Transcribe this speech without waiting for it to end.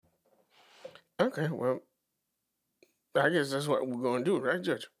Okay, well, I guess that's what we're going to do, right,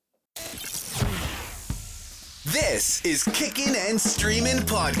 Judge? This is Kickin' and Streamin'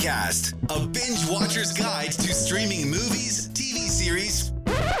 Podcast, a binge watcher's guide to streaming movies, TV series,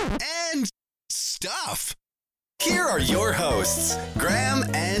 and stuff. Here are your hosts, Graham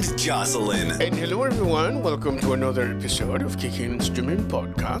and Jocelyn. And hello, everyone. Welcome to another episode of Kickin' and Streamin'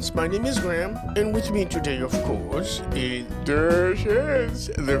 Podcast. My name is Graham, and with me today, of course, is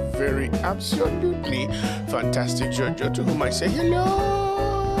the very absolutely fantastic Jojo, to whom I say hello.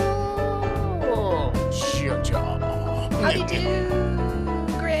 Jojo. How do you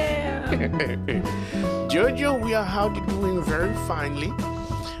do, Graham? Jojo, we are doing very finely.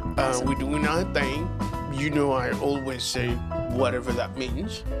 We're doing our thing. You know, I always say whatever that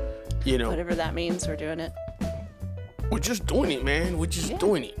means. You know, Whatever that means, we're doing it. we're just doing it, man. We're just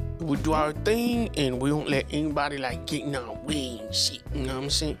doing it. We do our thing, and we don't let anybody get in our way and shit. You know what I'm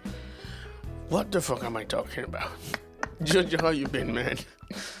saying? What the fuck am I talking about? Jojo, how you been, man?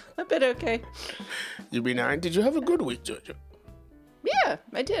 I've been okay. You been alright? Did you have a good week, Jojo? Yeah,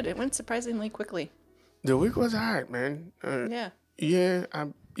 I did. It went surprisingly quickly. The week was alright, man. Yeah.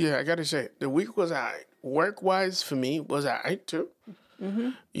 I gotta say, the week was alright. Work-wise, for me, was alright, too. Mm-hmm.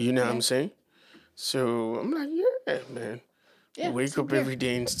 You know what I'm saying? So, I'm like, yeah, man. Yeah. Wake up every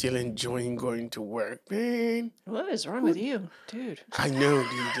day and still enjoying going to work, man. What is wrong with you, dude? I know,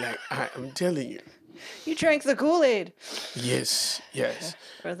 dude. I'm telling you. You drank the Kool-Aid. Yes.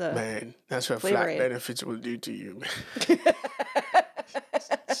 Or the Man, that's what Flavor flat Aid. benefits will do to you, man.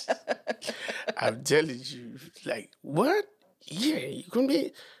 I'm telling you, what? Yeah, you can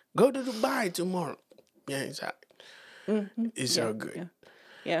go to Dubai tomorrow. Yeah, it's all right. It's all good.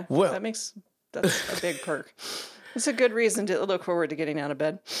 Yeah. Well- That's a big perk. It's a good reason to look forward to getting out of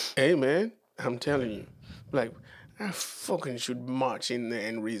bed. Hey, man, I'm telling you, I fucking should march in there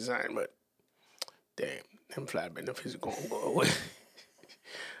and resign, but damn, them flat benefits gonna go away.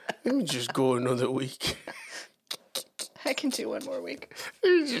 Let me just go another week. I can do one more week.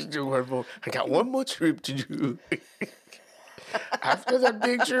 Let me just do one more. I got one more trip to do. After that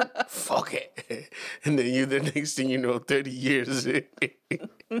big trip, fuck it. And then the next thing you know, 30 years.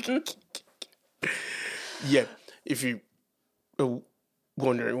 Yeah, if you are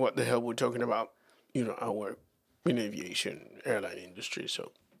wondering what the hell we're talking about, I work in aviation, airline industry,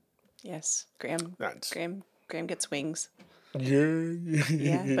 so Yes. Graham gets wings. yeah.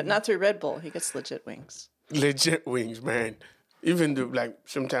 Yeah. But not through Red Bull. He gets legit wings. Legit wings, man. Even though,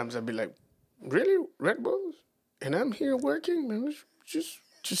 sometimes I'd be like, really? Red Bulls? And I'm here working? Man,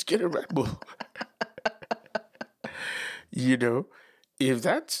 just get a Red Bull. If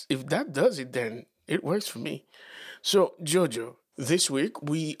that does it, then it works for me. So, Jojo, this week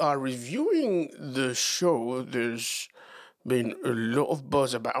we are reviewing the show there's been a lot of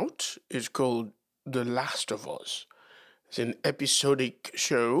buzz about. It's called The Last of Us. It's an episodic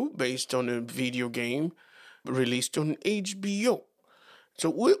show based on a video game released on HBO.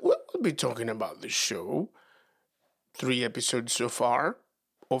 So we'll be talking about the show. 3 episodes so far,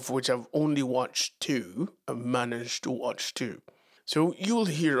 of which I've only watched 2. I've managed to watch 2. So you'll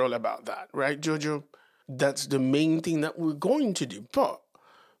hear all about that, right, Jojo? That's the main thing that we're going to do. But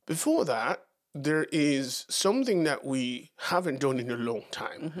before that, there is something that we haven't done in a long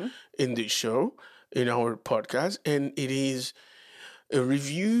time in this show, in our podcast, and it is a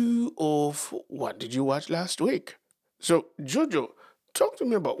review of what did you watch last week. So, Jojo, talk to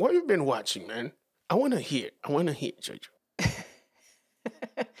me about what you've been watching, man. I want to hear, Jojo.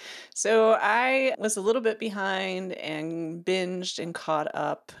 So I was a little bit behind and binged and caught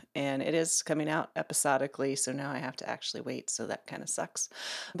up, and it is coming out episodically, so now I have to actually wait, so that kind of sucks.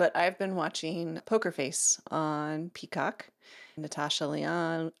 But I've been watching Poker Face on Peacock. Natasha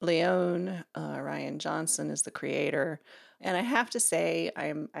Leone, Ryan Johnson is the creator, and I have to say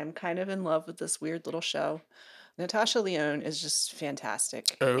I'm kind of in love with this weird little show. Natasha Leone is just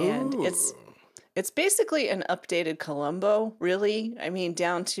fantastic, and it's basically an updated Columbo, really. I mean,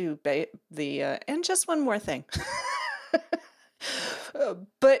 down to and just one more thing.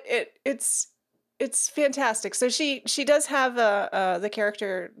 But it's fantastic. So she does have the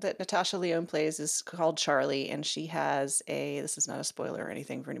character that Natasha Leone plays is called Charlie, and she has this is not a spoiler or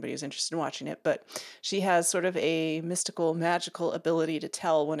anything for anybody who's interested in watching it, but she has sort of a mystical, magical ability to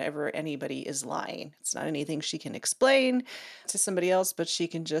tell whenever anybody is lying. It's not anything she can explain to somebody else, but she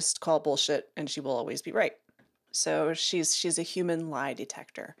can just call bullshit and she will always be right. So she's a human lie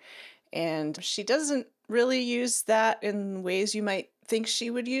detector. And she doesn't really use that in ways you might think she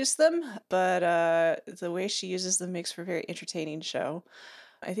would use them, but the way she uses them makes for a very entertaining show.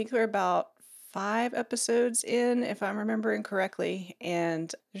 I think there are about 5 episodes in, if I'm remembering correctly.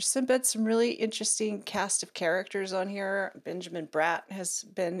 And there's been some really interesting cast of characters on here. Benjamin Bratt has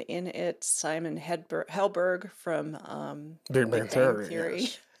been in it. Simon Helberg from Big Bang Theory,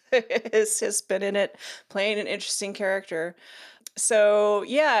 yes. has been in it, playing an interesting character. So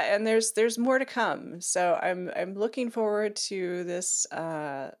yeah, and there's more to come. So I'm looking forward to this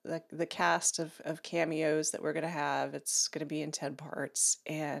the cast of cameos that we're gonna have. It's gonna be in 10 parts,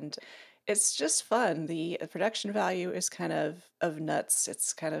 and it's just fun. The production value is kind of nuts.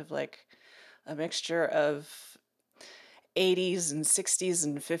 It's kind of like a mixture of 80s and 60s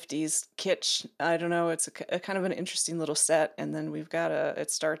and 50s kitsch. I don't know. It's a kind of an interesting little set. And then we've got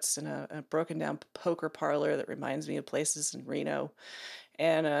it starts in a broken down poker parlor that reminds me of places in Reno.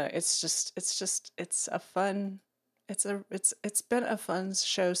 And it's a fun, it's been a fun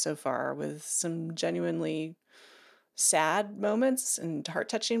show so far with some genuinely sad moments and heart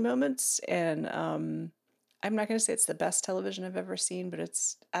touching moments. And, I'm not going to say it's the best television I've ever seen, but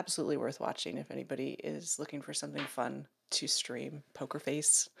it's absolutely worth watching if anybody is looking for something fun to stream. Poker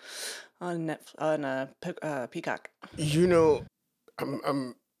Face on Peacock. You know,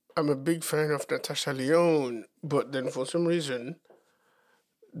 I'm a big fan of Natasha Lyonne, but then for some reason,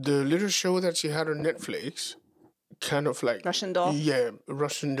 the little show that she had on Netflix, kind of like Russian Doll? Yeah,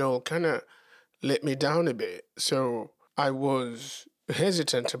 Russian Doll, kind of let me down a bit. So I was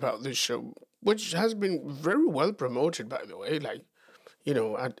hesitant about this show, which has been very well promoted, by the way. Like, you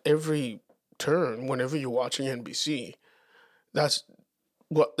know, at every turn, whenever you're watching NBC, that's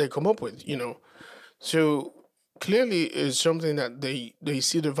what they come up with, you know. So clearly it's something that they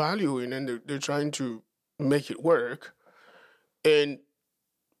see the value in, and they're trying to make it work. And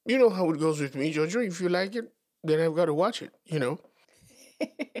you know how it goes with me, Jojo. If you like it, then I've got to watch it, you know.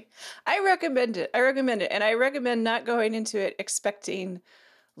 I recommend it. And I recommend not going into it expecting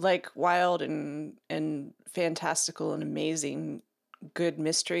like wild and fantastical and amazing good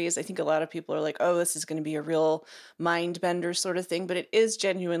mysteries. I think a lot of people are like, oh, this is going to be a real mind bender sort of thing, but it is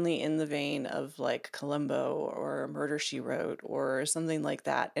genuinely in the vein of like Columbo or Murder, She Wrote or something like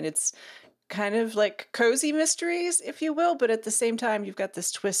that. And it's kind of like cozy mysteries, if you will, but at the same time, you've got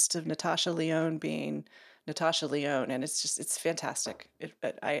this twist of Natasha Lyonne being Natasha Lyonne, and it's fantastic.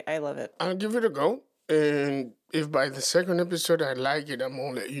 I love it. I'll give it a go. And if by the second episode I like it, I'm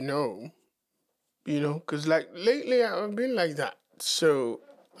going to let you know. You know, because like lately I've been like that. So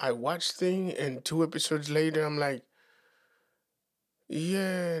I watch thing, and 2 episodes later I'm like,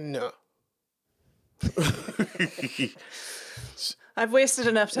 yeah, no. I've wasted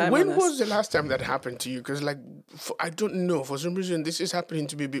enough time on When this. was the last time that happened to you? Because like, I don't know. For some reason, this is happening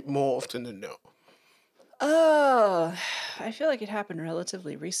to me a bit more often than no. Oh, I feel like it happened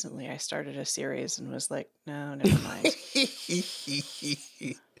relatively recently. I started a series and was like, no, never mind.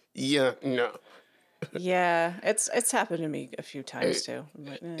 Yeah, no. Yeah, it's happened to me a few times too. I'm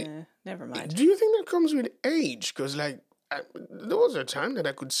like, never mind. Do you think that comes with age? Because like, there was a time that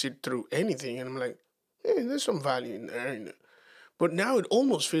I could sit through anything, and I'm like, hey, there's some value in there. You know? But now it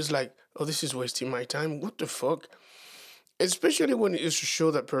almost feels like, oh, this is wasting my time. What the fuck? Especially when it is a show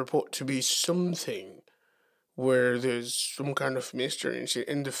that purport to be something where there's some kind of mystery and shit.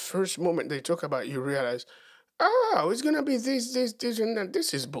 In the first moment they talk about it, you realize, oh, it's gonna be this, and that.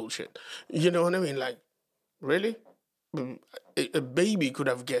 This is bullshit. You know what I mean? Like, really? A baby could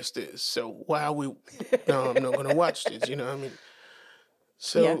have guessed this. So why are we? No, I'm not gonna watch this. You know what I mean?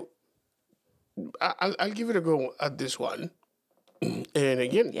 So I'll give it a go at this one. And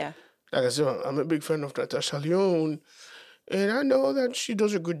again, like I said, I'm a big fan of Natasha Lyonne, and I know that she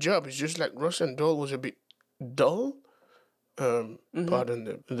does a good job. It's just like Russian Doll was a bit dull.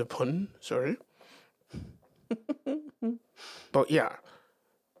 Pardon the pun, sorry. But yeah,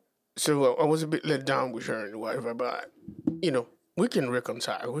 so I was a bit let down with her and whatever. But you know, we can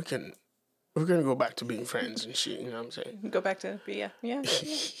reconcile. We can go back to being friends and shit. You know what I'm saying? Go back to yeah.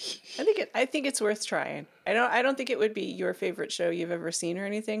 I think it's worth trying. I don't think it would be your favorite show you've ever seen or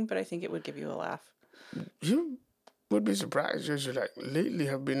anything, but I think it would give you a laugh. You would be surprised. Just like lately,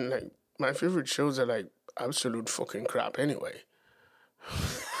 have been like my favorite shows are like absolute fucking crap anyway.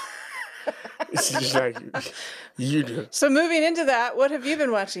 It's just like you do. So moving into that, what have you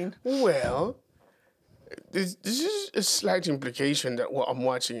been watching? Well, this is a slight implication that what I'm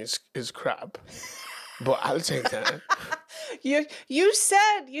watching is crap, but I'll take that. You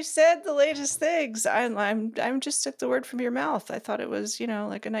said the latest things. I'm just took the word from your mouth. I thought it was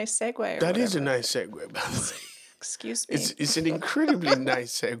like a nice segue. That is a nice segue, by the way. Excuse me. It's an incredibly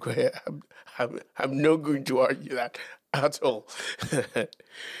nice segue. I'm not going to argue that at all.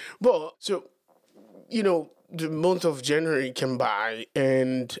 But so, the month of January came by,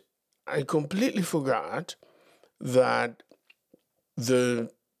 and I completely forgot that the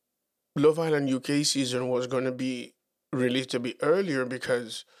Love Island UK season was going to be released a bit earlier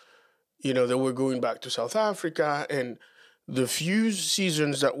because, they were going back to South Africa, and the few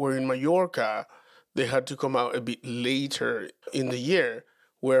seasons that were in Mallorca, they had to come out a bit later in the year.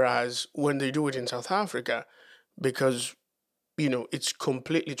 Whereas when they do it in South Africa, because, it's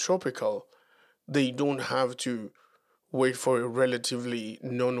completely tropical, they don't have to wait for a relatively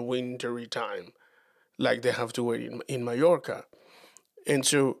non-wintry time like they have to wait in Mallorca. And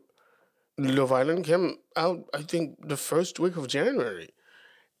so Love Island came out, I think, the first week of January.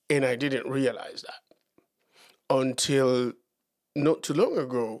 And I didn't realize that until not too long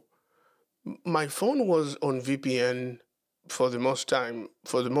ago. My phone was on VPN for the most time.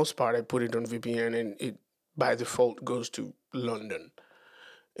 For the most part, I put it on VPN, and it by default goes to London.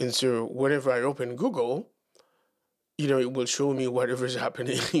 And so whenever I open Google, it will show me whatever's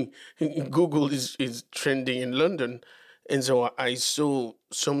happening. Google is trending in London. And so I saw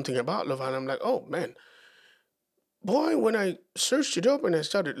something about Love Island. I'm like, oh man, boy, when I searched it up and I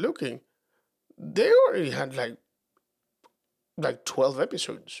started looking, they already had like 12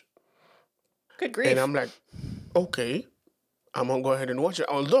 episodes. Good grief. And I'm like, okay, I'm gonna go ahead and watch it.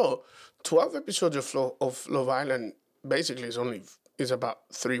 Although 12 episodes of Love Island basically is about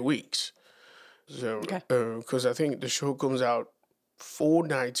 3 weeks. So, Okay. because I think the show comes out 4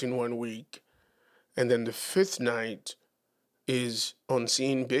 nights in 1 week, and then the 5th night is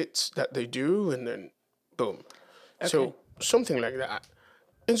unseen bits that they do, and then boom. So Okay. something like that.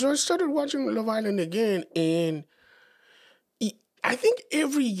 And so I started watching Love Island again, and I think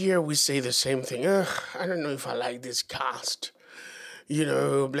every year we say the same thing. Ugh, I don't know if I like this cast.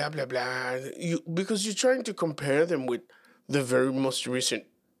 Blah blah blah. Because you're trying to compare them with the very most recent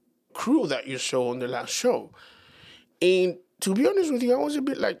crew that you saw on the last show. And to be honest with you, I was a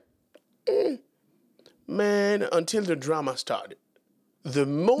bit like, man, until the drama started. The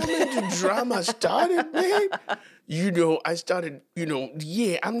moment the drama started, man, I started,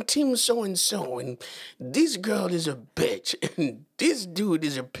 yeah, I'm team so and so, and this girl is a bitch, and this dude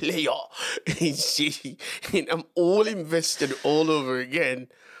is a player, and I'm all invested all over again.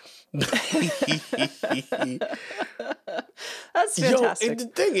 That's Yo, fantastic. and the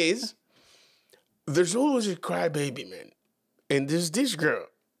thing is, there's always a crybaby, man. And there's this girl,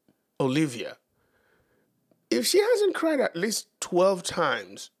 Olivia. If she hasn't cried at least 12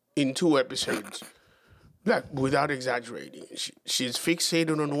 times in 2 episodes, like without exaggerating, she's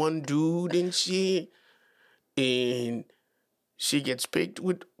fixated on one dude and and she gets picked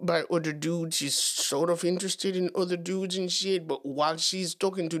by other dudes. She's sort of interested in other dudes and shit, but while she's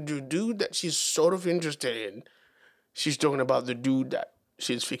talking to the dude that she's sort of interested in, she's talking about the dude that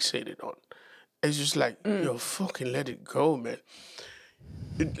she's fixated on. It's just like, yo, fucking let it go, man.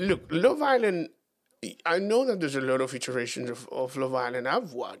 Look, Love Island, I know that there's a lot of iterations of Love Island.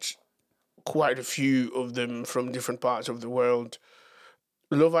 I've watched quite a few of them from different parts of the world.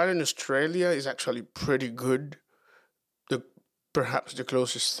 Love Island Australia is actually pretty good. Perhaps the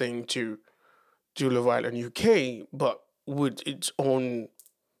closest thing to Love Island UK, but with its own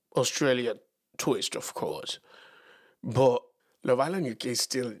Australia twist, of course. But Love Island UK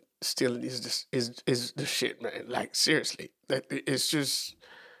still is the shit, man. Like seriously, it's just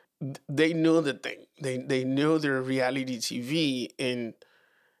they know the thing. They know their reality TV, and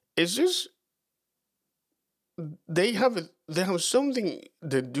it's just they have something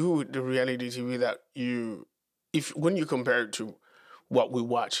to do with the reality TV that when you compare it to what we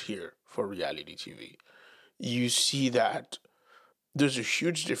watch here for reality TV, you see that there's a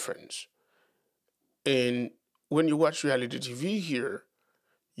huge difference. And when you watch reality TV here,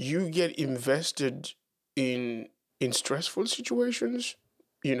 you get invested in stressful situations,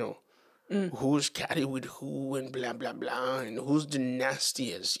 who's catty with who and blah blah blah, and who's the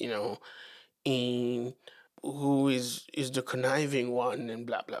nastiest, and who is the conniving one and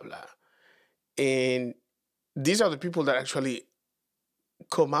blah blah blah. And these are the people that actually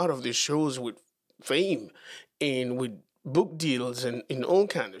come out of these shows with fame and with book deals and all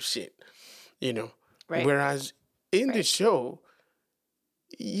kind of shit, Right. Whereas in the show,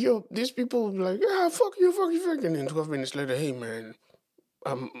 these people like, yeah, fuck you, and then 12 minutes later, hey man,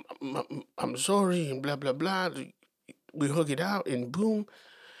 I'm sorry and blah blah blah. We hug it out and boom.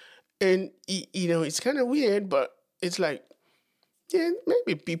 And it's kind of weird, but it's like, yeah,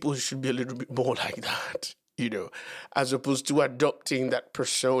 maybe people should be a little bit more like that, as opposed to adopting that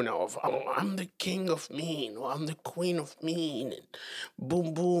persona of, oh, I'm the king of mean, or I'm the queen of mean, and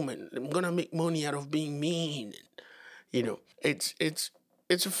boom, boom, and I'm gonna make money out of being mean. And,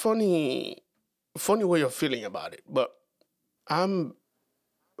 it's a funny way of feeling about it. But I'm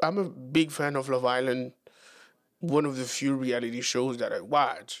I'm a big fan of Love Island, one of the few reality shows that I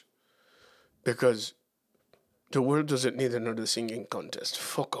watch, because the world doesn't need another singing contest.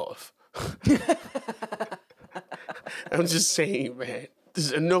 Fuck off. I'm just saying, man.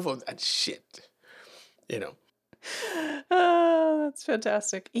 There's enough of that shit. You know. Oh, that's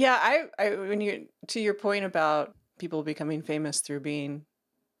fantastic. Yeah, I when you to your point about people becoming famous through being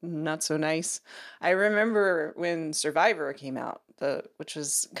not so nice. I remember when Survivor came out, which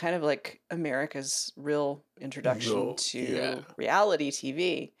was kind of like America's real introduction Yo, yeah. to reality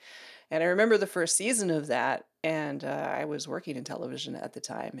TV. And I remember the first season of that, and I was working in television at the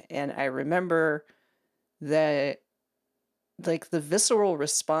time, and I remember that like the visceral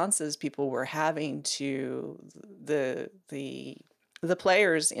responses people were having to the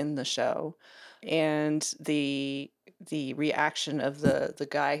players in the show, and the reaction of the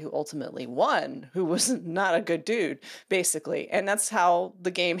guy who ultimately won, who was not a good dude, basically. And that's how the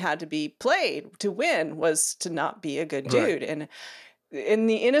game had to be played to win, was to not be a good Right. dude. And in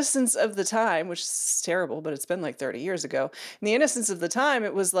the innocence of the time, which is terrible, but it's been like 30 years ago, in the innocence of the time,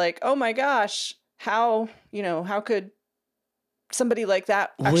 it was like, oh my gosh, how could somebody like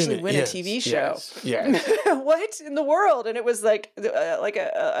that actually win a TV show? Yes. What in the world? And it was like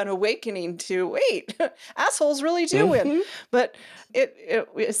an awakening to, wait, assholes really do win. But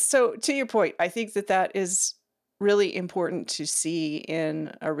so to your point, I think that is really important to see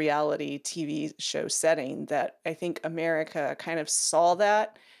in a reality TV show setting. That I think America kind of saw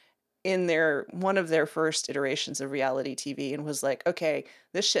that in one of their first iterations of reality TV and was like, okay,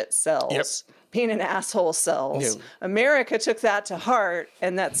 this shit sells. Yep. Being an asshole sells. Yeah. America took that to heart,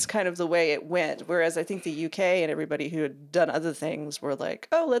 and that's kind of the way it went. Whereas I think the UK and everybody who had done other things were like,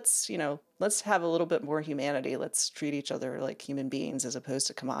 oh, let's have a little bit more humanity. Let's treat each other like human beings as opposed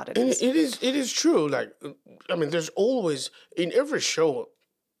to And commodities. it is true. Like, I mean, there's always, in every show,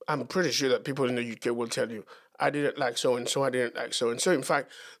 I'm pretty sure that people in the UK will tell you, I didn't like so and so, I didn't like so and so. In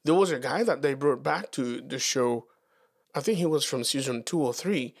fact, there was a guy that they brought back to the show. I think he was from season 2 or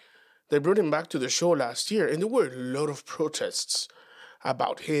 3. They brought him back to the show last year, and there were a lot of protests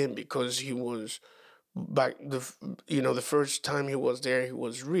about him because he was back the first time he was there, he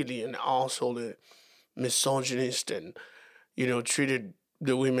was really an asshole, a misogynist, and treated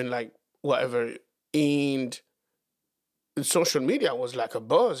the women like whatever. And social media was like a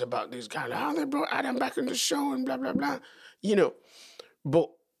buzz about this guy. Like, oh, they brought Adam back in the show and blah blah blah. But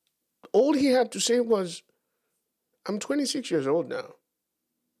all he had to say was, "I'm 26 years old now.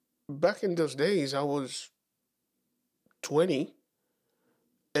 Back in those days, I was 20,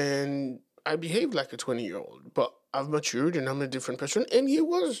 and I behaved like a 20-year-old. But I've matured, and I'm a different person." And he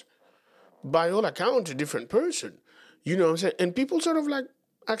was, by all accounts, a different person. You know what I'm saying? And people sort of like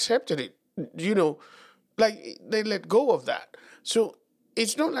accepted it. Like they let go of that. So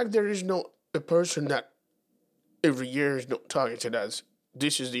it's not like there is not a person that every year is not targeted as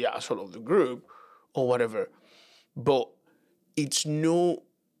this is the asshole of the group or whatever. But it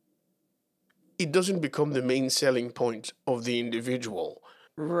doesn't become the main selling point of the individual.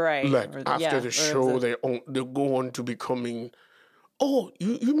 Right. Like after the show, they go on to becoming, oh,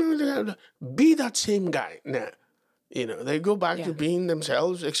 you remember that? Be that same guy now. They go back to being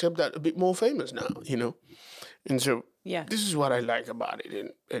themselves, except that a bit more famous now. And so this is what I like about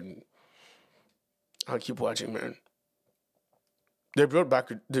it, and I'll keep watching, man. They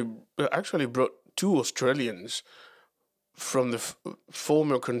actually brought 2 Australians from the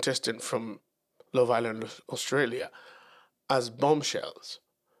former contestant from Love Island, Australia, as bombshells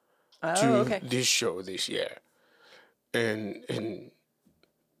to this show this year. And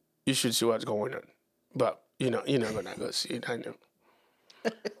you should see what's going on. But, you're not going to go see it, I know.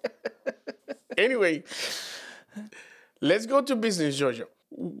 Anyway, let's go to business, Georgia.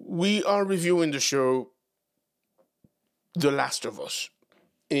 We are reviewing the show The Last of Us.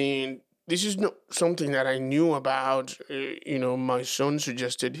 And this is not something that I knew about. My son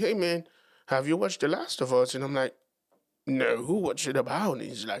suggested, hey, man, have you watched The Last of Us? And I'm like, no, what's it about? And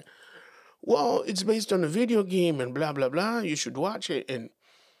he's like, well, it's based on a video game and blah, blah, blah. You should watch it. And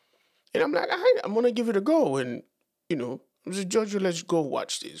I'm like, I'm going to give it a go. And, I said, Georgia, let's go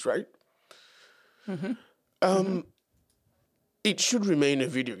watch this, right? Mm-hmm. It should remain a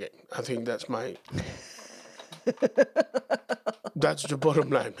video game. I think that's that's the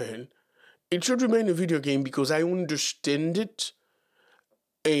bottom line, man. It should remain a video game because I understand it,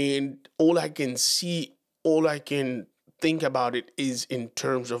 and all I can think about it is in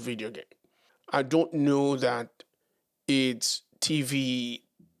terms of video game. I don't know that it's TV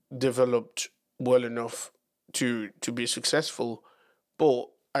developed well enough to be successful, but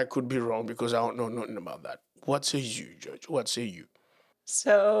I could be wrong because I don't know nothing about that. What say you, Judge? What say you?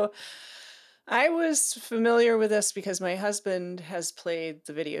 So I was familiar with this because my husband has played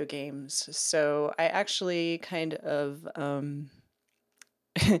the video games. So I actually kind of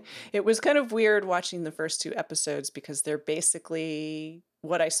it was kind of weird watching the first two episodes because they're basically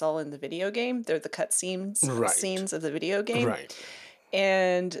what I saw in the video game. They're the cutscenes Right. scenes of the video game. Right.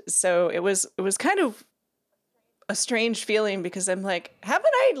 And so it was kind of a strange feeling because I'm like,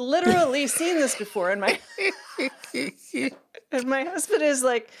 haven't I literally seen this before? And my husband is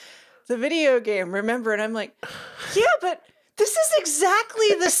like, the video game, remember? And I'm like, yeah, but this is exactly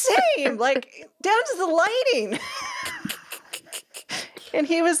the same, like down to the lighting. And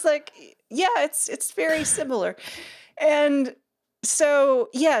he was like, yeah, it's very similar. And so,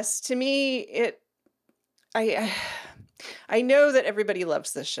 yes, to me, I I know that everybody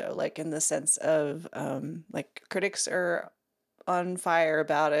loves this show, like in the sense of like critics are on fire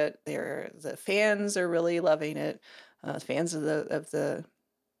about it. The fans are really loving it. Fans of the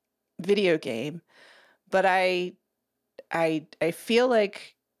video game. But I feel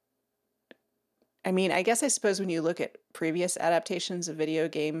like, I mean, I guess I suppose when you look at previous adaptations of video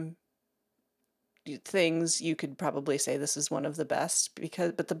game things, you could probably say this is one of the best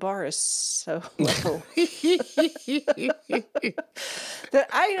but the bar is so low that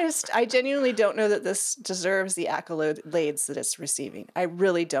I genuinely don't know that this deserves the accolades that it's receiving. I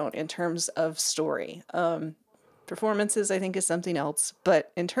really don't, in terms of story. Performances, I think, is something else,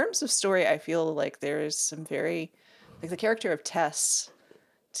 but in terms of story, I feel like there's some very, like the character of Tess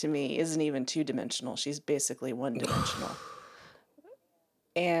to me isn't even two-dimensional. She's basically one-dimensional.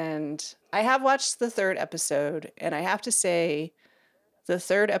 And I have watched the third episode, and I have to say, the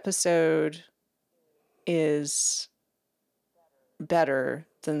third episode is better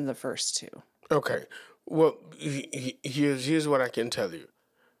than the first two. Okay. Well, here's what I can tell you.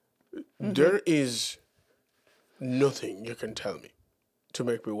 There is nothing you can tell me to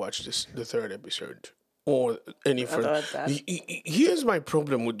make me watch the third episode or any further. About that. Here's my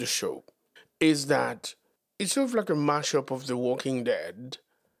problem with the show, is that it's sort of like a mashup of The Walking Dead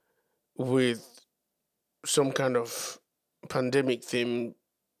with some kind of pandemic theme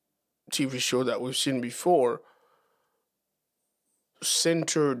TV show that we've seen before,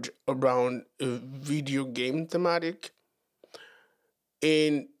 centered around a video game thematic.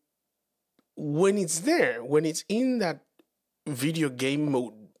 And when it's there, when it's in that video game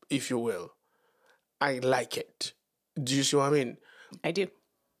mode, if you will, I like it. Do you see what I mean? I do.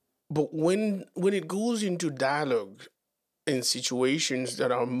 But when it goes into dialogue and situations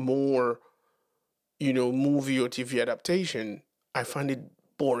that are more, movie or TV adaptation, I find it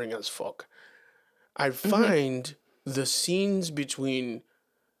boring as fuck. I find the scenes between,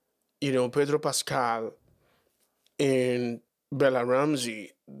 Pedro Pascal and Bella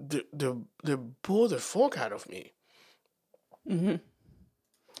Ramsey, they bore the fuck out of me.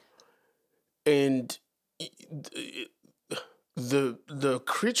 And the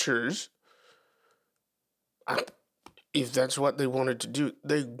creatures, if that's what they wanted to do,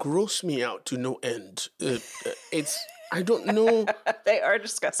 they gross me out to no end. I don't know. They are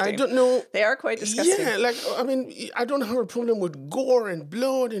disgusting. I don't know. They are quite disgusting. Yeah, I don't have a problem with gore and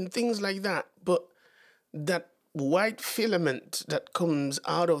blood and things like that, but that white filament that comes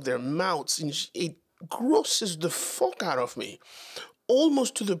out of their mouths, it grosses the fuck out of me,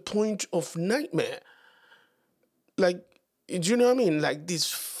 almost to the point of nightmare. Like, do you know what I mean? Like this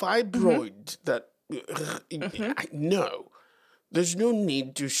fibroid that I know. There's no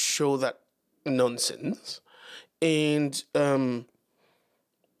need to show that nonsense. And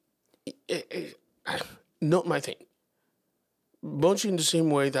not my thing. Much in the same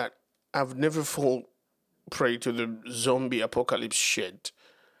way that I've never fallen prey to the zombie apocalypse shit.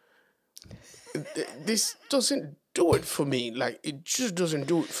 This doesn't do it for me. Like, it just doesn't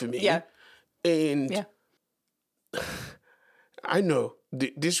do it for me. Yeah. And I know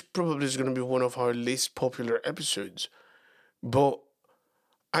this probably is going to be one of our least popular episodes, but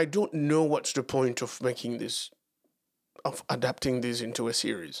I don't know what's the point of adapting this into a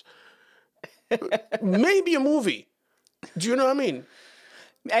series. Maybe a movie. Do you know what I mean?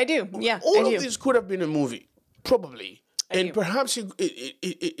 I do. Yeah. All of this could have been a movie, probably. And perhaps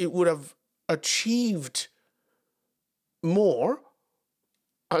it would have achieved more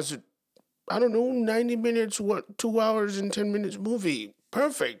as a, 90 minutes, 2 hours and 10 minutes movie.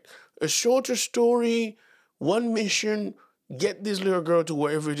 Perfect. A shorter story, one mission, get this little girl to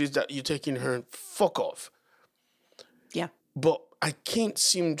wherever it is that you're taking her, fuck off. Yeah. But I can't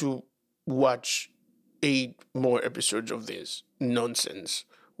seem to watch 8 more episodes of this nonsense.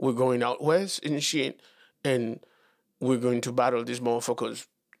 We're going out west and shit, and we're going to battle these motherfuckers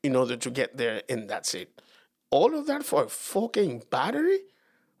in order to get there, and that's it. all of that for a fucking battery?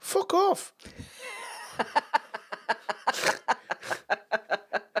 Fuck off.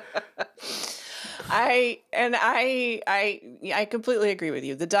 I completely agree with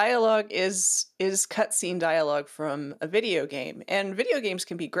you. The dialogue is cutscene dialogue from a video game, and video games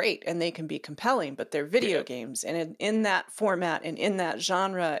can be great and they can be compelling, but they're video games, and in that format and in that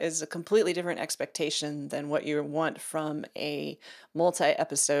genre is a completely different expectation than what you want from a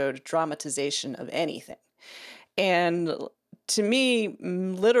multi-episode dramatization of anything. And to me,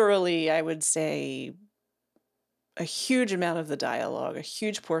 literally, I would say a huge amount of the dialogue, a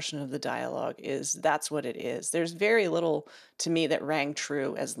huge portion of the dialogue that's what it is. There's very little to me that rang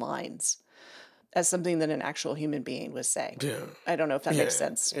true as lines, as something that an actual human being would say. Yeah. I don't know if that makes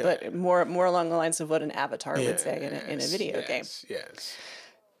sense, but more along the lines of what an avatar would say in a video game. Yes.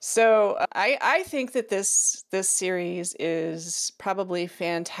 So I think that this series is probably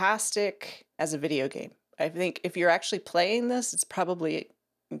fantastic as a video game. I think if you're actually playing this, it's probably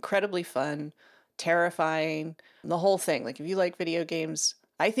incredibly fun, terrifying, the whole thing. Like if you like video games,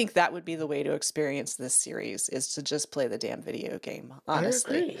 I think that would be the way to experience this series, is to just play the damn video game,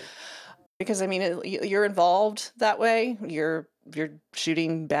 honestly. I agree. Because I mean, you're involved that way. You're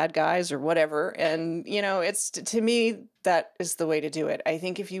shooting bad guys or whatever, and you know, it's to me that is the way to do it. I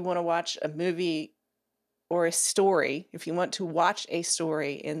think if you want to watch a movie or a story, if you want to watch a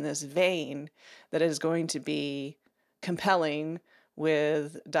story in this vein that is going to be compelling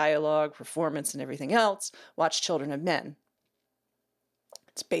with dialogue, performance, and everything else, watch Children of Men.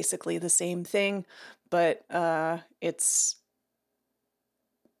 It's basically the same thing, but it's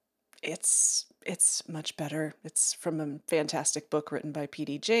much better. It's from a fantastic book written by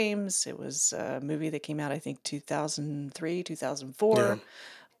P.D. James. It was a movie that came out, I think, 2003, 2004. Yeah.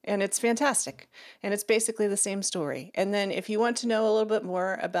 And it's fantastic. And it's basically the same story. And then if you want to know a little bit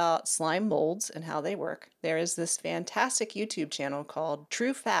more about slime molds and how they work, there is this fantastic YouTube channel called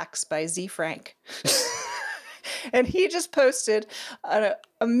True Facts by Z Frank. And he just posted an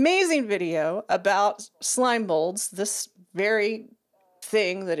amazing video about slime molds, this very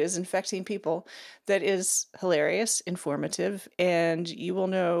thing that is infecting people, that is hilarious, informative, and you will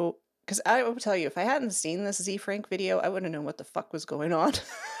know. Because I will tell you, if I hadn't seen this Z Frank video, I wouldn't have known what the fuck was going on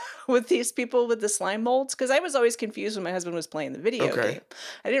with these people with the slime molds. Because I was always confused when my husband was playing the video game.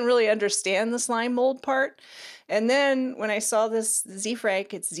 I didn't really understand the slime mold part. And then when I saw this Z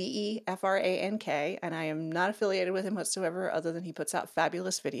Frank, it's ZEFRANK, and I am not affiliated with him whatsoever, other than he puts out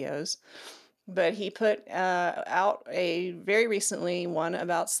fabulous videos. But he put out a very recently one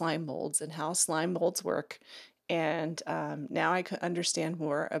about slime molds and how slime molds work. And now I understand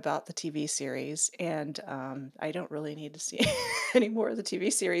more about the TV series, and I don't really need to see any more of the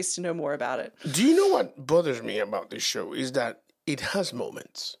TV series to know more about it. Do you know what bothers me about this show is that it has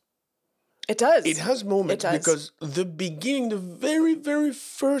moments. It does. It has moments It does. because the beginning, the very, very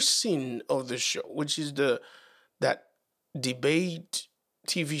first scene of the show, which is that debate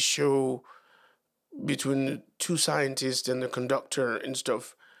TV show between the two scientists and the conductor and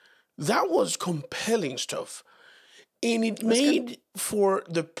stuff, that was compelling stuff. And it made for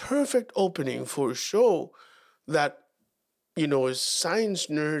the perfect opening for a show that, you know, science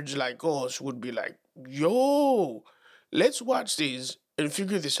nerds like us would be like, yo, let's watch this and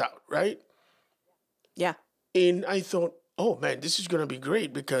figure this out, right? Yeah. And I thought, oh man, this is going to be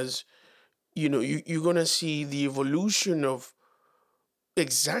great because, you know, you're going to see the evolution of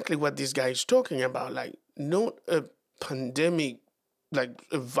exactly what this guy is talking about. Like, not a pandemic, like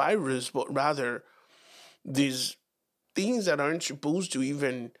a virus, but rather these things that aren't supposed to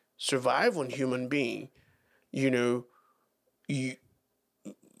even survive on human being, you know,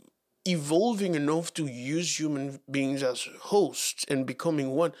 evolving enough to use human beings as hosts and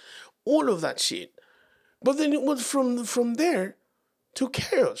becoming one, all of that shit. But then it was from there to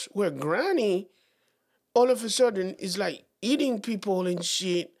chaos, where Granny all of a sudden is like eating people and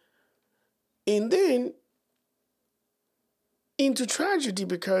shit, and then into tragedy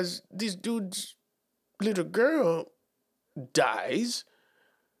because this dude's little girl dies.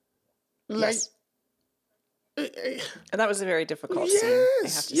 Like, yes. And that was a very difficult scene, I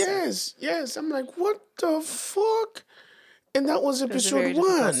have to say. Yes. I'm like, what the fuck? And that was episode it was a very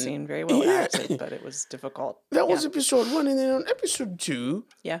difficult one. Scene, very well acted, but it was difficult. That was episode one, and then on episode two,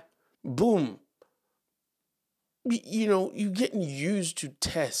 boom. You know, you're getting used to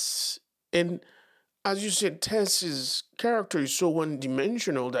Tess, and as you said, Tess's character is so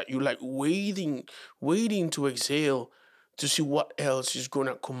one-dimensional that you like waiting to exhale to see what else is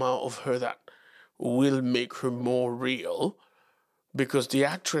gonna come out of her that will make her more real, because the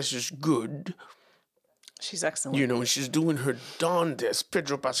actress is good. She's excellent. You know, she's doing her darndest,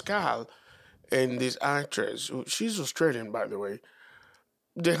 Pedro Pascal, and this actress, she's Australian, by the way,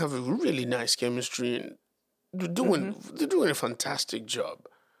 they have a really nice chemistry, and they're doing a fantastic job.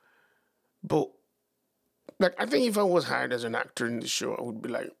 But like, I think if I was hired as an actor in the show, I would be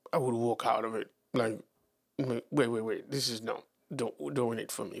like, I would walk out of it like, wait, this is not doing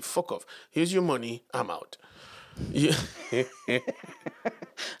it for me. Fuck off. Here's your money. I'm out. Yeah.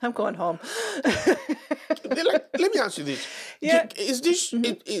 I'm going home. Like, let me ask you this. Yeah. Is this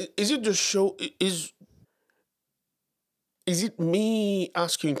is it the show is it me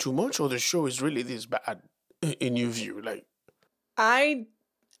asking too much, or the show is really this bad in your view? Like, I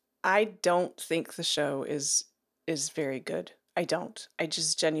I don't think the show is very good. I don't. I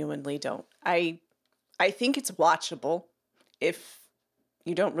just genuinely don't. I think it's watchable if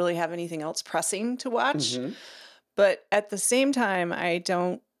you don't really have anything else pressing to watch. But at the same time, I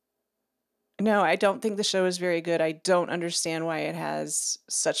don't no, I don't think the show is very good. I don't understand why it has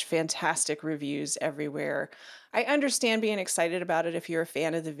such fantastic reviews everywhere. I understand being excited about it if you're a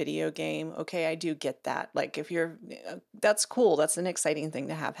fan of the video game. Okay, I do get that. Like if you're that's cool. That's an exciting thing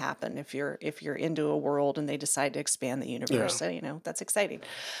to have happen if you're into a world and they decide to expand the universe. So, that's exciting.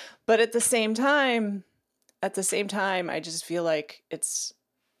 But at the same time, I just feel like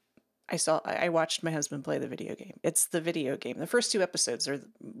I watched my husband play the video game. It's the video game. The first two episodes are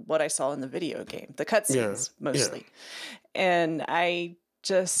what I saw in the video game, the cutscenes mostly. And I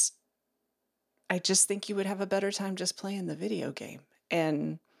just think you would have a better time just playing the video game.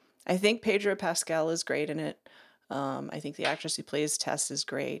 And I think Pedro Pascal is great in it. I think the actress who plays Tess is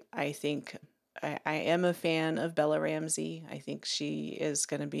great. I think I am a fan of Bella Ramsey. I think she is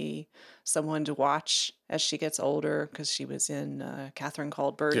going to be someone to watch as she gets older because she was in Catherine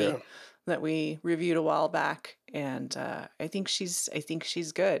Called Birdie that we reviewed a while back, and I think she's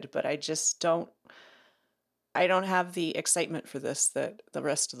good. But I don't have the excitement for this that the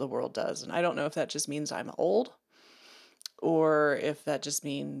rest of the world does, and I don't know if that just means I'm old, or if that just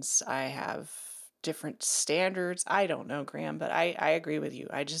means I have different standards. I don't know, Graham, but I agree with you.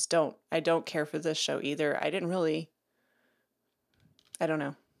 I don't care for this show either. I don't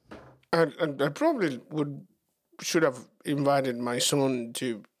know. I probably should have invited my son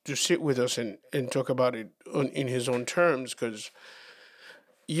to sit with us and talk about it in his own terms, because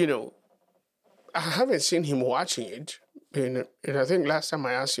I haven't seen him watching it. And I think last time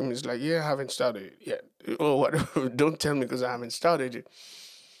I asked him, he's like, yeah, I haven't started it yet. Or whatever. Don't tell me because I haven't started it.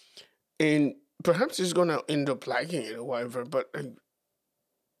 And perhaps he's going to end up liking it or whatever. But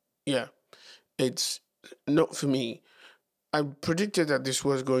it's not for me. I predicted that this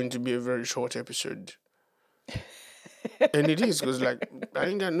was going to be a very short episode. And it is, because I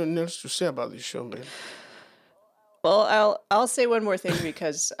ain't got nothing else to say about this show, man. Well, I'll say one more thing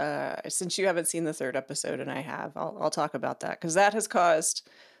because since you haven't seen the third episode and I have, I'll talk about that, because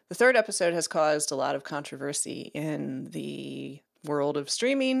the third episode has caused a lot of controversy in the world of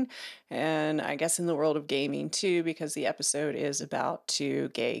streaming, and I guess in the world of gaming too, because the episode is about two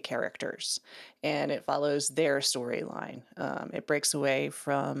gay characters and it follows their storyline. It breaks away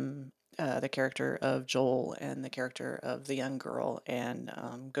from the character of Joel and the character of the young girl, and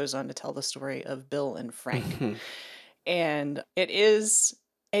goes on to tell the story of Bill and Frank. And it is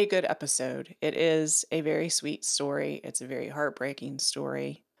a good episode. It is a very sweet story. It's a very heartbreaking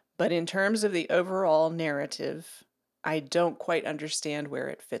story. But in terms of the overall narrative, I don't quite understand where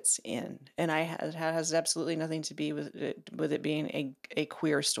it fits in. And it has absolutely nothing to do with it being a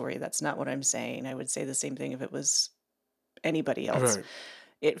queer story. That's not what I'm saying. I would say the same thing if it was anybody else. Right.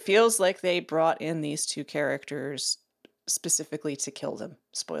 It feels like they brought in these two characters specifically to kill them.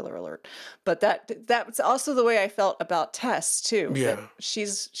 Spoiler alert. But that's also the way I felt about Tess too. Yeah. That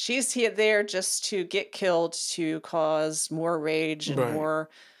she's here there just to get killed, to cause more rage and more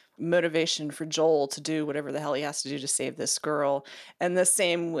motivation for Joel to do whatever the hell he has to do to save this girl. And the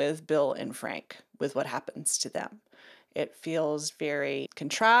same with Bill and Frank, with what happens to them. It feels very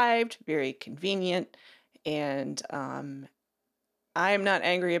contrived, very convenient, and I'm not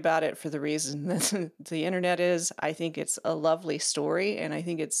angry about it for the reason that the internet is. I think it's a lovely story, and I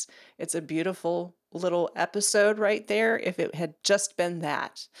think it's a beautiful little episode right there. If it had just been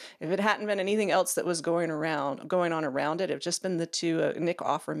that, if it hadn't been anything else that was going on around it, if just been the two. Nick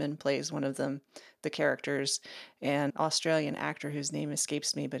Offerman plays one of them, the characters, an Australian actor whose name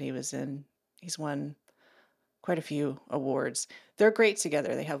escapes me, but he's won quite a few awards. They're great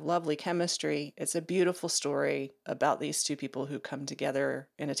together. They have lovely chemistry. It's a beautiful story about these two people who come together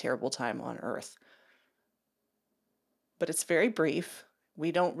in a terrible time on Earth. But it's very brief.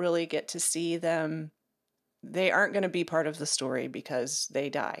 We don't really get to see them. They aren't going to be part of the story because they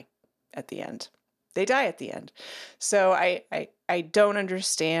die at the end. They die at the end. So I don't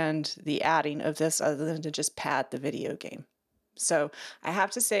understand the adding of this other than to just pad the video game. So I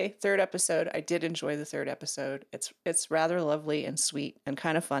have to say, third episode, I did enjoy the third episode. It's rather lovely and sweet and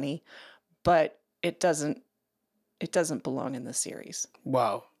kind of funny, but it doesn't belong in the series.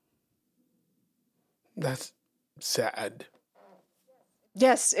 Wow. That's sad.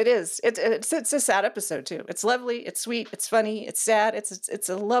 Yes, it is. It's a sad episode too. It's lovely, it's sweet, it's funny, it's sad. It's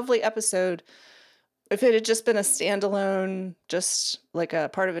a lovely episode. If it had just been a standalone, just like a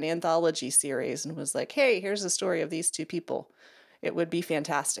part of an anthology series and was like, hey, here's the story of these two people, it would be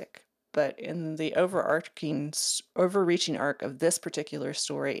fantastic. But in the overreaching arc of this particular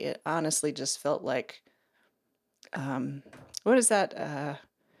story, it honestly just felt like, what is that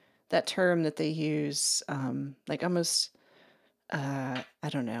term that they use? Like almost, I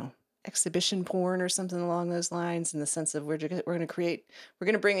don't know, exhibition porn or something along those lines, in the sense of we're going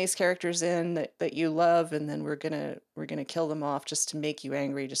to bring these characters in that you love, and then we're going to kill them off just to make you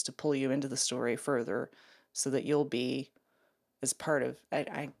angry, just to pull you into the story further, so that you'll be as part of.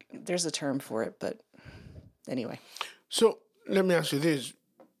 There's a term for it, but anyway. So let me ask you this: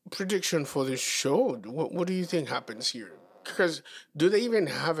 prediction for this show. What do you think happens here? Because do they even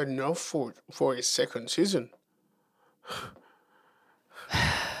have enough for a second season?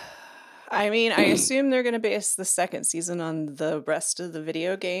 I mean, I assume they're going to base the second season on the rest of the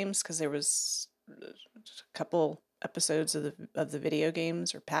video games, because there was a couple episodes of the video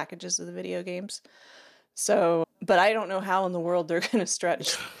games, or packages of the video games. So, but I don't know how in the world they're going to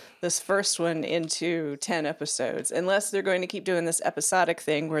stretch this first one into 10 episodes, unless they're going to keep doing this episodic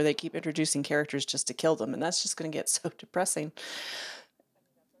thing where they keep introducing characters just to kill them, and that's just going to get so depressing.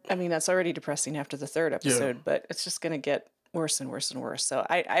 I mean, that's already depressing after the third episode, but it's just going to get worse and worse and worse. So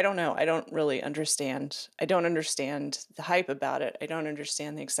I don't know. I don't really understand. I don't understand the hype about it. I don't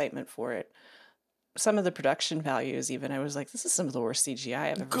understand the excitement for it. Some of the production values, even, I was like, this is some of the worst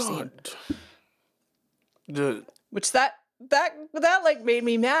CGI I've ever seen. Which that like made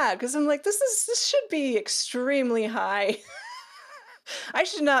me mad, because I'm like, this should be extremely high. I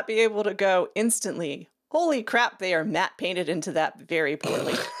should not be able to go instantly, holy crap, they are matte painted into that very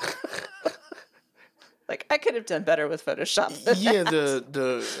poorly. Like, I could have done better with Photoshop than Yeah, that.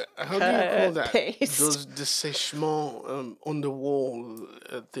 the how do you call that? Paste. Those dessèchement on the wall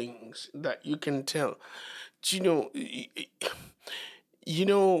things that you can tell. Do you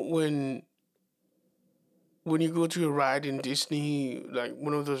know when you go to a ride in Disney, like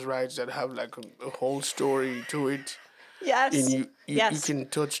one of those rides that have like a whole story to it, Yes. and you Yes. can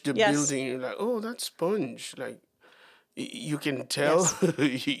touch the Yes. building, you're like, oh, that's sponge. Like you can tell,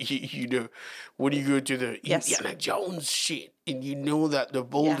 you know, when you go to the Yes. Indiana Jones shit, and you know that the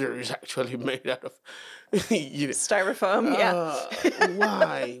boulder is actually made out of, you know, Styrofoam,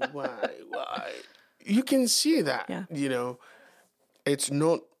 why? You can see that, Yeah. you know, it's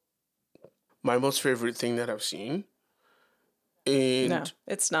not my most favorite thing that I've seen. And No,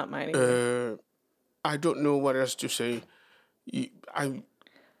 it's not mine either. I don't know what else to say.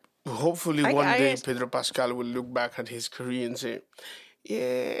 Hopefully one day Pedro Pascal will look back at his career and say,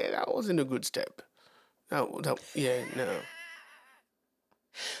 yeah, that wasn't a good step. No.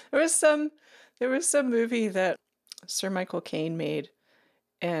 There was some movie that Sir Michael Caine made,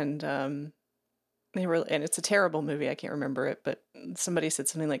 and and it's a terrible movie. I can't remember it, but somebody said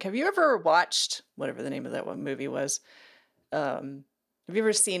something like, "Have you ever watched whatever the name of that one movie was? Have you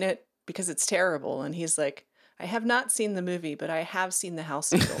ever seen it? Because it's terrible." And he's like, "I have not seen the movie, but I have seen the house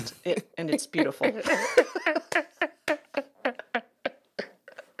he built, and it's beautiful."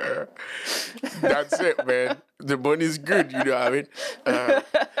 That's it, man. The money's good, you know what I mean?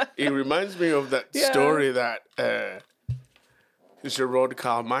 It reminds me of that story that Sir Rod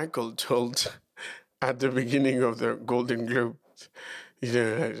Carmichael told at the beginning of the Golden Globes. You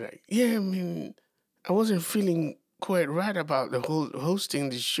know, I was like, yeah, I mean, I wasn't feeling quite right about the whole hosting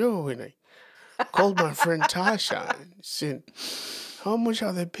the show, and I called my friend Tasha and said, how much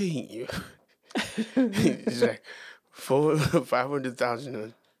are they paying you? He's like,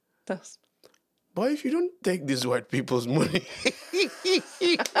 500,000. Boy, if you don't take these white people's money.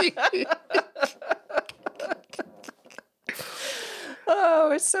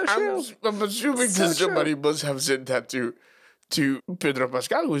 Oh, it's so true. I'm assuming that somebody must have said that to Pedro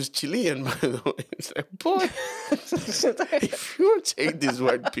Pascal, who is Chilean, by the way. It's like, boy, if you don't take these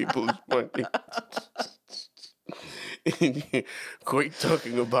white people's money. Quit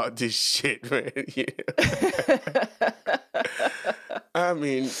talking about this shit, man. Yeah. I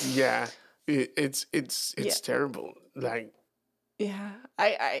mean, yeah, it's terrible. Like, yeah,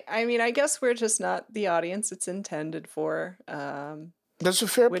 I mean, I guess we're just not the audience it's intended for. That's a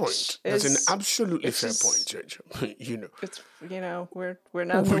fair which point. That's an is absolutely it's fair point, just Judge. You know, it's we're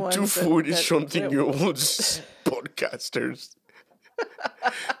not the we're too ones that 40 that something that year olds podcasters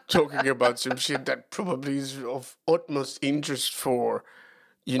talking about some shit that probably is of utmost interest for,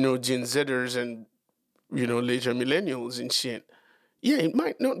 Gen Zers and, later millennials and shit. Yeah, it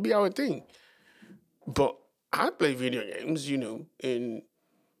might not be our thing. But I play video games, and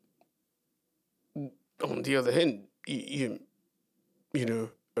on the other hand, they've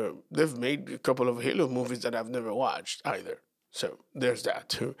made a couple of Halo movies that I've never watched either. So there's that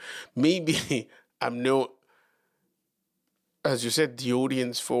too. Maybe I'm not, as you said, the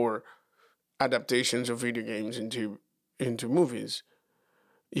audience for adaptations of video games into movies.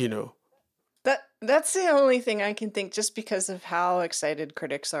 You know, that's the only thing I can think, just because of how excited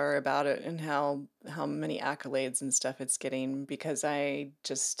critics are about it and how many accolades and stuff it's getting. Because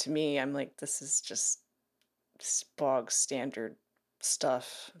to me, I'm like, this is just bog standard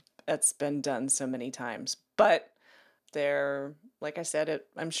stuff that's been done so many times. But they're, like I said,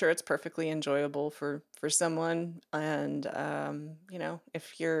 I'm sure it's perfectly enjoyable for someone. And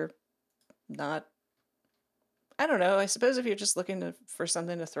if you're not, I don't know, I suppose if you're just looking for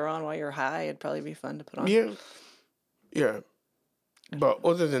something to throw on while you're high, it'd probably be fun to put on. yeah. But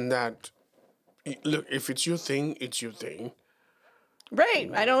other than that, look, if it's your thing, it's your thing. Right.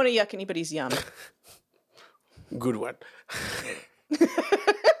 I don't want to yuck anybody's yum. Good one. Because,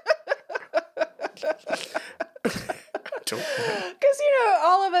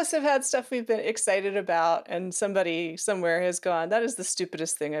 all of us have had stuff we've been excited about, and somebody somewhere has gone, that is the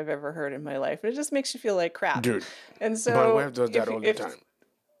stupidest thing I've ever heard in my life. And it just makes you feel like crap. Dude, and so my wife does that all the time.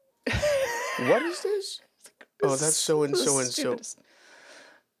 What is this? Oh, that's so and so and so.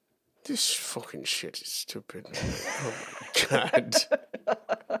 This fucking shit is stupid. Oh my God.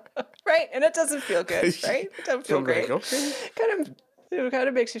 Right, and it doesn't feel good, right? It doesn't feel great. Like, okay. It kind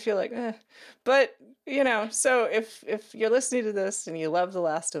of makes you feel like, eh. But, so if you're listening to this and you love The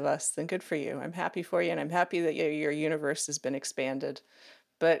Last of Us, then good for you. I'm happy for you, and I'm happy that your universe has been expanded.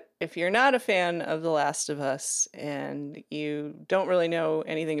 But if you're not a fan of The Last of Us and you don't really know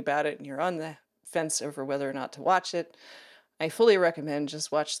anything about it and you're on the fence over whether or not to watch it, I fully recommend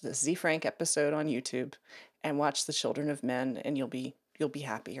just watch the Z Frank episode on YouTube and watch The Children of Men, and you'll be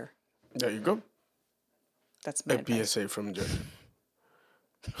happier. There you go. That's my advice. PSA from Judge.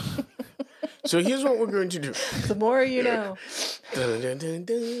 So here's what we're going to do. The more you know. Dun, dun, dun,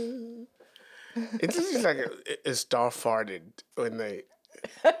 dun. It's just like a star farted when they...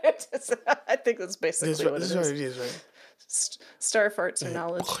 I think that's basically what it is. This is what it is, right? Star farts are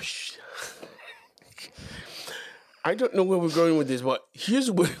knowledge. I don't know where we're going with this, but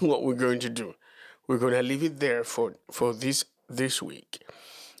here's what we're going to do. We're going to leave it there for this week.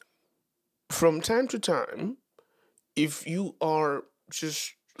 From time to time, if you are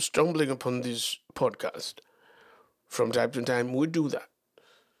just stumbling upon this podcast, from time to time, we do that.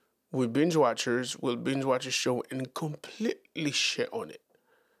 We binge watchers will binge watch a show and completely shit on it.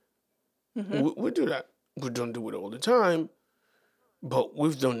 Mm-hmm. We do that. We don't do it all the time, but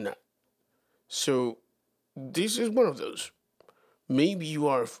we've done that. So this is one of those. Maybe you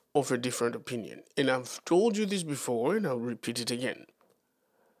are of a different opinion. And I've told you this before, and I'll repeat it again.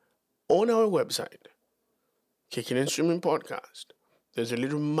 On our website, Kicking and Streaming Podcast, there's a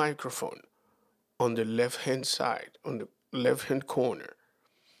little microphone on the left-hand side, on the left-hand corner.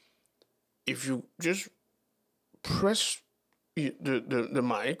 If you just press the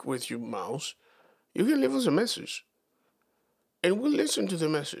mic with your mouse, you can leave us a message. And we'll listen to the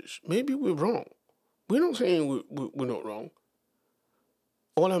message. Maybe we're wrong. We're not saying we're not wrong.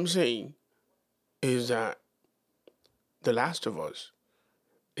 All I'm saying is that The Last of Us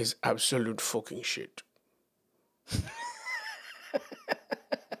is absolute fucking shit.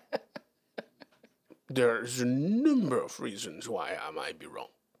 There's a number of reasons why I might be wrong.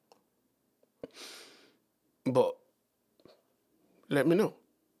 But let me know.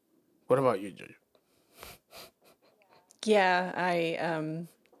 What about you, Jojo? Yeah,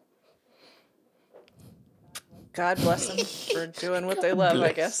 God bless them for doing what they love,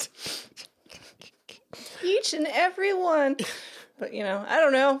 I guess. Each and every one. But, I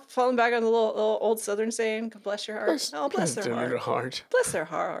don't know, falling back on the little old Southern saying, bless your heart. Bless their heart. Bless their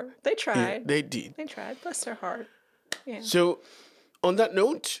heart. They tried. Yeah, they did. They tried. Bless their heart. Yeah. So, on that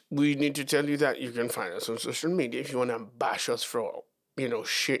note, we need to tell you that you can find us on social media if you want to bash us for,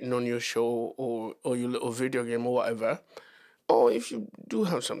 shitting on your show or your little video game or whatever. Or if you do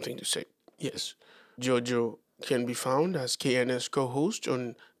have something to say. Yes. Jojo can be found as KNS co-host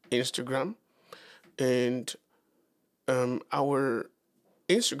on Instagram. And our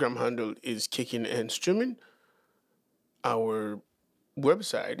Instagram handle is Kicking and Streaming. Our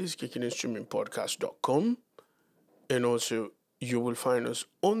website is kickingandstreamingpodcast.com. And also, you will find us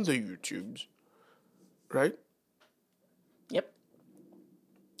on the YouTubes, right? Yep.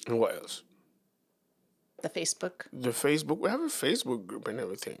 And what else? The Facebook. The Facebook. We have a Facebook group and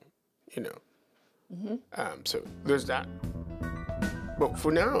everything, you know. So there's that. But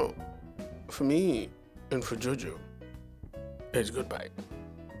for now, for me and for Jojo, it's goodbye.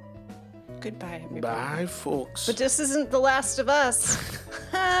 Goodbye, everybody. Bye, folks. But this isn't The Last of Us.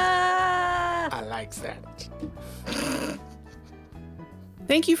 I like that.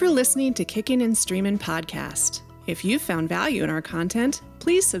 Thank you for listening to Kicking and Streaming Podcast. If you found value in our content,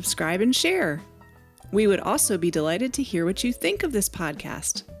 please subscribe and share. We would also be delighted to hear what you think of this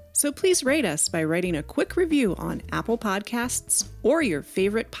podcast. So please rate us by writing a quick review on Apple Podcasts or your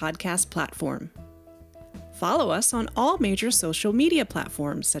favorite podcast platform. Follow us on all major social media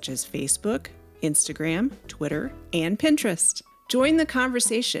platforms such as Facebook, Instagram, Twitter, and Pinterest. Join the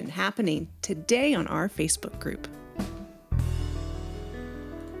conversation happening today on our Facebook group.